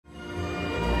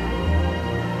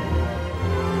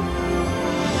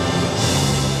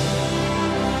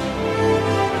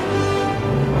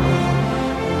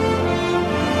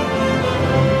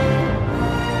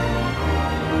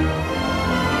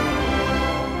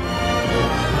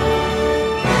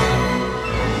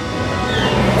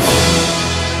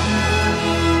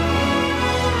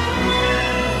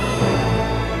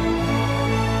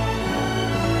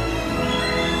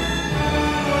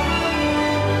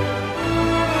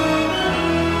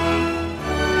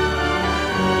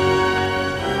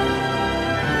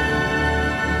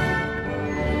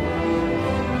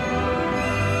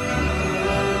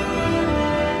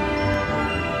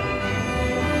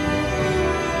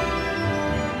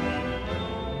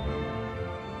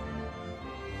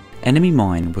Enemy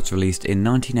Mine was released in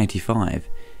 1985.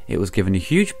 It was given a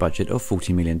huge budget of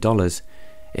 $40 million.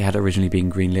 It had originally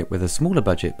been greenlit with a smaller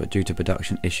budget, but due to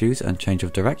production issues and change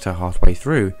of director halfway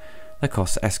through, the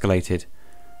costs escalated.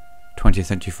 20th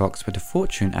Century Fox spent a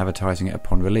fortune advertising it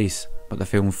upon release, but the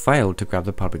film failed to grab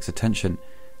the public's attention,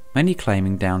 many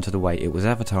claiming down to the way it was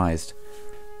advertised.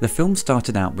 The film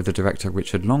started out with the director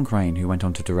Richard Loncraine, who went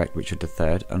on to direct Richard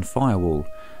III and Firewall.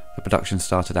 The production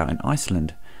started out in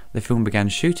Iceland. The film began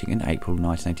shooting in April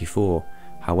 1984.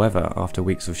 However, after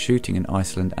weeks of shooting in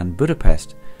Iceland and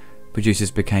Budapest,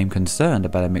 producers became concerned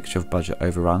about a mixture of budget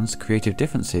overruns, creative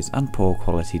differences and poor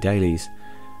quality dailies.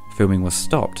 Filming was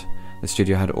stopped. The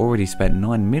studio had already spent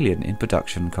 $9 million in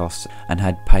production costs and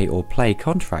had pay-or-play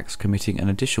contracts committing an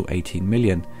additional $18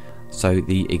 million, so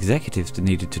the executives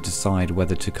needed to decide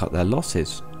whether to cut their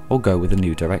losses or go with a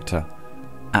new director.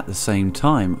 At the same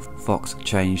time, Fox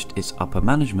changed its upper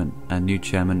management, and new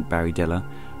chairman Barry Diller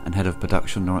and head of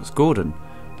production Lawrence Gordon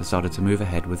decided to move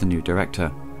ahead with a new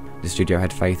director. The studio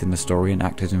had faith in the story and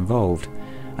actors involved,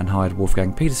 and hired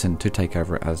Wolfgang Petersen to take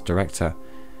over as director.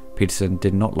 Petersen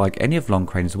did not like any of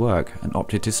Loncraine's work and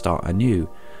opted to start anew,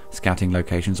 scouting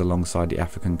locations alongside the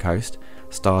African coast.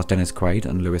 Stars Dennis Quaid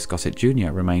and Louis Gossett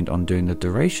Jr. remained on during the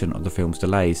duration of the film's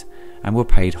delays and were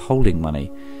paid holding money.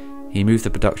 He moved the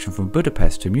production from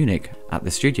Budapest to Munich at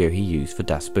the studio he used for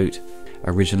Das Boot.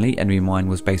 Originally, Enemy Mine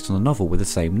was based on a novel with the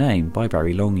same name by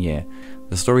Barry Longyear.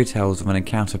 The story tells of an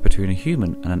encounter between a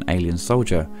human and an alien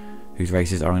soldier, whose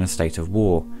races are in a state of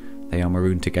war. They are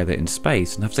marooned together in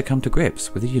space and have to come to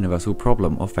grips with the universal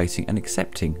problem of facing and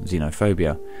accepting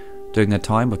xenophobia. During their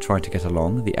time of trying to get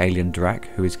along, the alien Drac,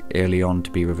 who is early on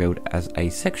to be revealed as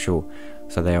asexual,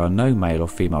 so there are no male or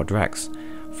female Dracs,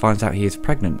 finds out he is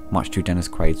pregnant, much to Dennis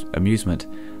Quaid's amusement.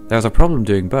 There is a problem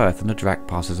during birth and the Drac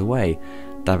passes away.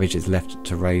 Davidge is left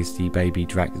to raise the baby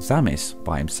Drac Zamis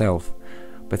by himself.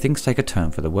 But things take a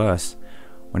turn for the worse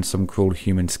when some cruel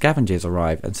human scavengers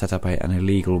arrive and set up an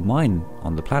illegal mine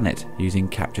on the planet, using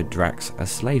captured Dracs as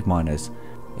slave miners.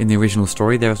 In the original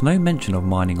story, there is no mention of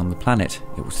mining on the planet.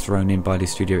 It was thrown in by the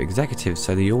studio executives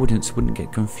so the audience wouldn't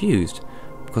get confused,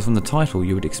 because from the title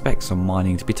you would expect some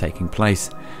mining to be taking place.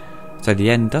 So the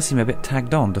end does seem a bit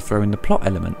tagged on to throw in the plot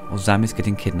element of Zamis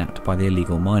getting kidnapped by the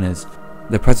illegal miners.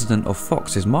 The president of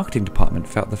Fox's marketing department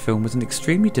felt the film was an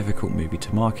extremely difficult movie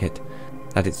to market.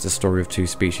 That it's the story of two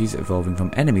species evolving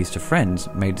from enemies to friends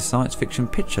made the science fiction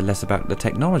picture less about the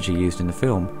technology used in the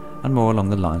film and more along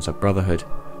the lines of brotherhood.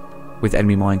 With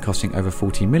Enemy Mine costing over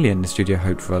 $40 million, the studio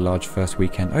hoped for a large first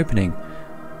weekend opening.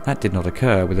 That did not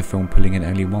occur, with the film pulling in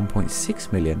only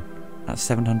 $1.6 million at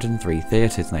 703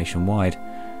 theatres nationwide.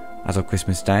 As of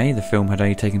Christmas Day, the film had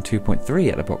only taken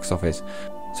 2.3 at the box office,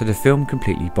 so the film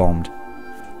completely bombed.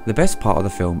 The best part of the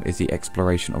film is the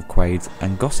exploration of Quaid's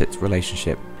and Gossett's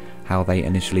relationship, how they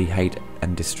initially hate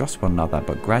and distrust one another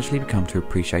but gradually become to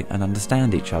appreciate and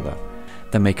understand each other.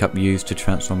 The makeup used to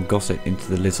transform Gossett into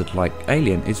the lizard-like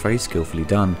alien is very skillfully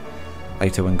done.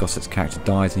 Later, when Gossett's character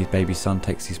dies and his baby son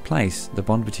takes his place, the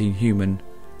bond between human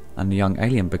and the young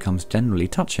alien becomes generally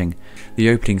touching. The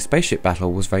opening spaceship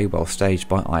battle was very well staged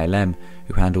by ILM,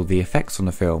 who handled the effects on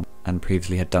the film and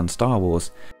previously had done Star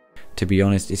Wars. To be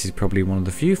honest, this is probably one of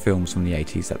the few films from the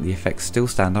 80s that the effects still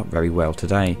stand up very well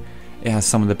today. It has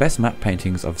some of the best matte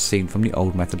paintings I've seen from the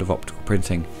old method of optical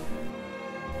printing.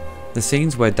 The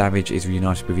scenes where Davidge is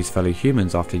reunited with his fellow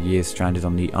humans after years stranded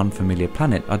on the unfamiliar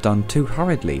planet are done too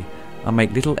hurriedly and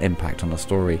make little impact on the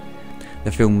story.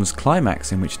 The film's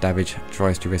climax, in which Davidge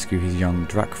tries to rescue his young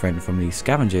Drac friend from the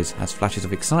scavengers, has flashes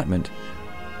of excitement,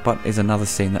 but is another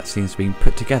scene that seems to be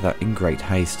put together in great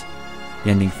haste. The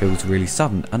ending feels really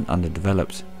sudden and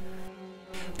underdeveloped.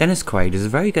 Dennis Quaid is a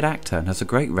very good actor and has a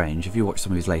great range if you watch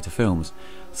some of his later films,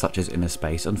 such as Inner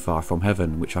Space and Far From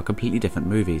Heaven, which are completely different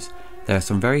movies. There are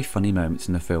some very funny moments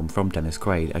in the film from Dennis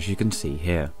Quaid, as you can see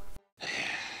here.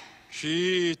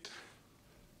 Shit.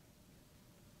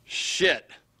 Shit.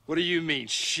 What do you mean,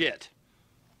 shit?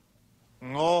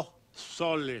 No,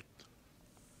 solid.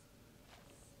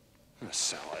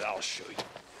 Solid, I'll show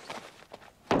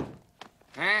you.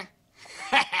 Huh?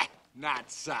 Not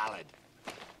solid.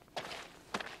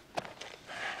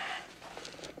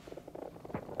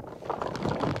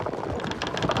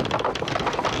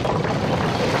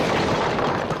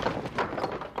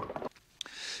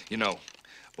 You know,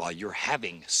 while you're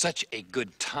having such a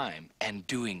good time and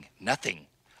doing nothing,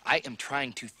 I am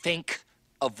trying to think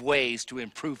of ways to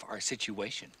improve our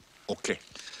situation. Okay.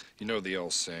 You know the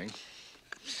old saying,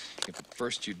 if at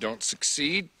first you don't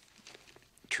succeed,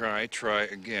 try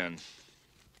again.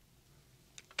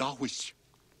 Dawish,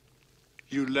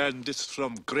 you learned this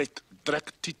from great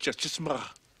Drac teacher Chismara.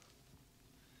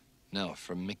 No,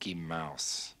 from Mickey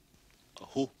Mouse.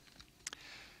 Who?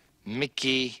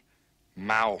 Mickey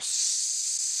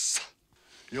Mouse.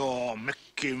 Your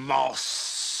Mickey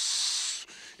Mouse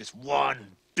is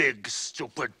one big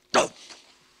stupid dope.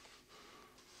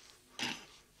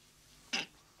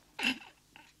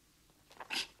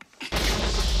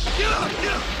 Get up,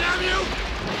 damn you!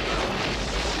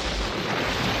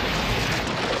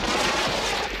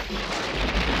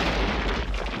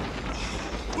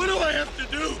 What do I have to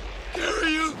do?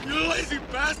 Carry you, you lazy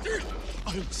bastard?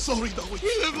 I'm sorry, Dolly.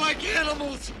 We live like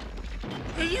animals.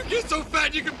 And you get so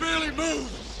fat you can barely move.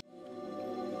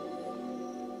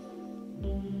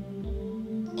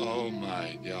 Oh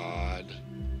my God.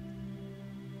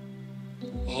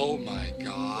 Oh my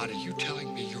God, are you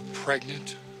telling me you're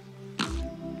pregnant?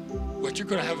 What, you're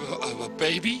gonna have a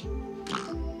baby?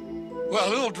 Well, a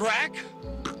little Drac?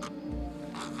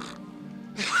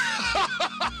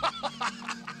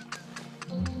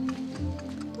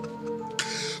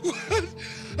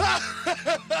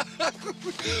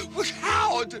 What?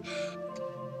 How?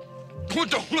 Oh,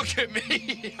 don't look at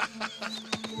me.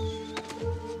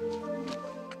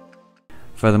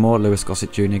 Furthermore, Louis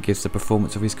Gossett Jr. gives the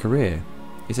performance of his career.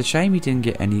 It's a shame he didn't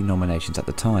get any nominations at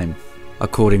the time.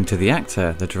 According to the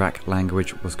actor, the Drac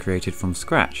language was created from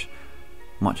scratch.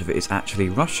 Much of it is actually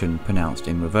Russian pronounced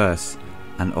in reverse,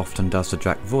 and often does the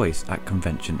Drac voice at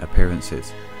convention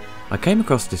appearances. I came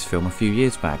across this film a few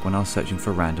years back when I was searching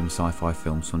for random sci-fi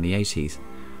films from the 80s.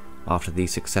 After the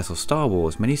success of Star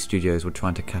Wars, many studios were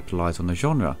trying to capitalise on the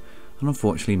genre, and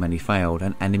unfortunately many failed,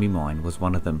 and Enemy Mine was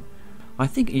one of them. I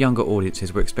think younger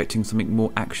audiences were expecting something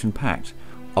more action-packed.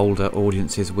 Older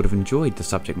audiences would have enjoyed the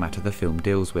subject matter the film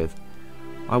deals with.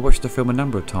 I watched the film a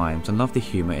number of times and love the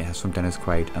humour it has from Dennis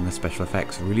Quaid, and the special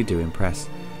effects really do impress.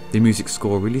 The music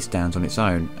score really stands on its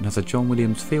own and has a John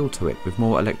Williams feel to it with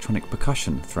more electronic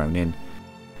percussion thrown in.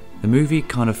 The movie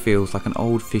kind of feels like an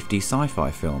old 50s sci-fi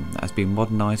film that has been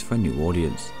modernised for a new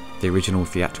audience. The original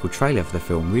theatrical trailer for the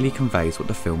film really conveys what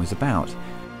the film is about.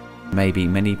 Maybe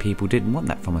many people didn't want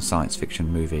that from a science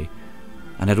fiction movie,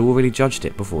 and had already judged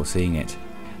it before seeing it.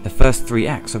 The first 3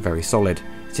 acts are very solid,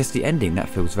 it's just the ending that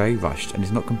feels very rushed and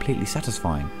is not completely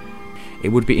satisfying. It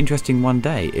would be interesting one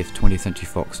day if 20th Century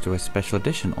Fox do a special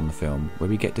edition on the film where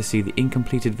we get to see the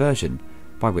incompleted version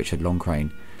by Richard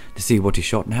Loncrane, to see what he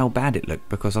shot and how bad it looked,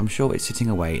 because I'm sure it's sitting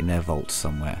away in their vaults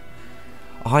somewhere.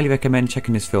 I highly recommend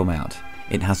checking this film out.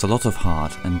 It has a lot of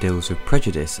heart and deals with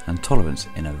prejudice and tolerance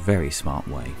in a very smart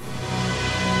way.